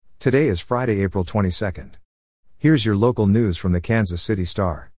Today is Friday, April 22nd. Here's your local news from the Kansas City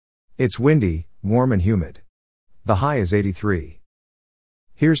Star. It's windy, warm and humid. The high is 83.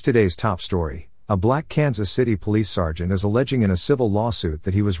 Here's today's top story. A black Kansas City police sergeant is alleging in a civil lawsuit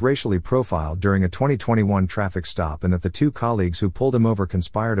that he was racially profiled during a 2021 traffic stop and that the two colleagues who pulled him over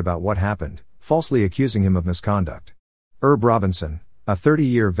conspired about what happened, falsely accusing him of misconduct. Herb Robinson, a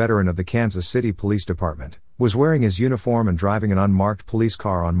 30-year veteran of the Kansas City Police Department, was wearing his uniform and driving an unmarked police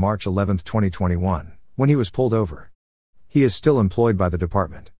car on March 11, 2021, when he was pulled over. He is still employed by the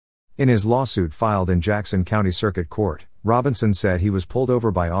department. In his lawsuit filed in Jackson County Circuit Court, Robinson said he was pulled over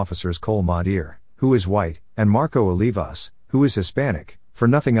by officers Cole Maudier, who is white, and Marco Olivas, who is Hispanic, for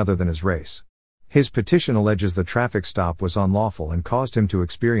nothing other than his race. His petition alleges the traffic stop was unlawful and caused him to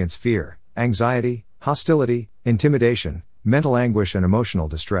experience fear, anxiety, hostility, intimidation, mental anguish and emotional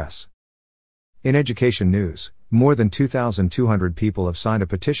distress. In education news, more than 2,200 people have signed a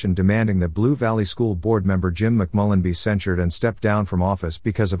petition demanding that Blue Valley School Board member Jim McMullen be censured and step down from office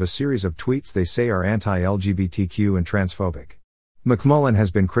because of a series of tweets they say are anti-LGBTQ and transphobic. McMullen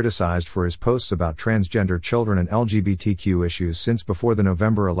has been criticized for his posts about transgender children and LGBTQ issues since before the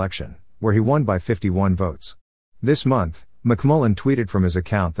November election, where he won by 51 votes. This month, McMullen tweeted from his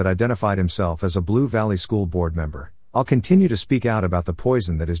account that identified himself as a Blue Valley School Board member, "I'll continue to speak out about the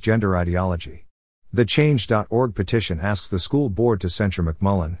poison that is gender ideology." The Change.org petition asks the school board to censure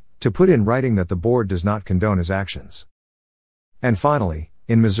McMullen, to put in writing that the board does not condone his actions. And finally,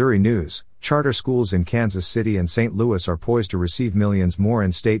 in Missouri news, charter schools in Kansas City and St. Louis are poised to receive millions more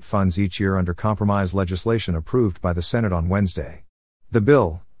in state funds each year under compromise legislation approved by the Senate on Wednesday. The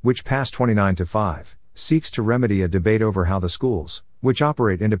bill, which passed 29-5, seeks to remedy a debate over how the schools, which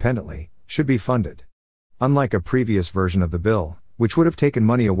operate independently, should be funded. Unlike a previous version of the bill, which would have taken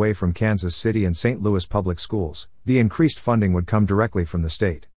money away from Kansas City and St. Louis public schools, the increased funding would come directly from the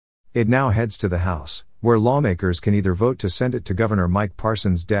state. It now heads to the House, where lawmakers can either vote to send it to Governor Mike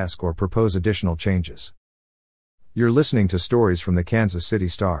Parson's desk or propose additional changes. You're listening to stories from the Kansas City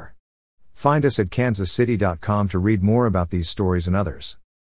Star. Find us at kansascity.com to read more about these stories and others.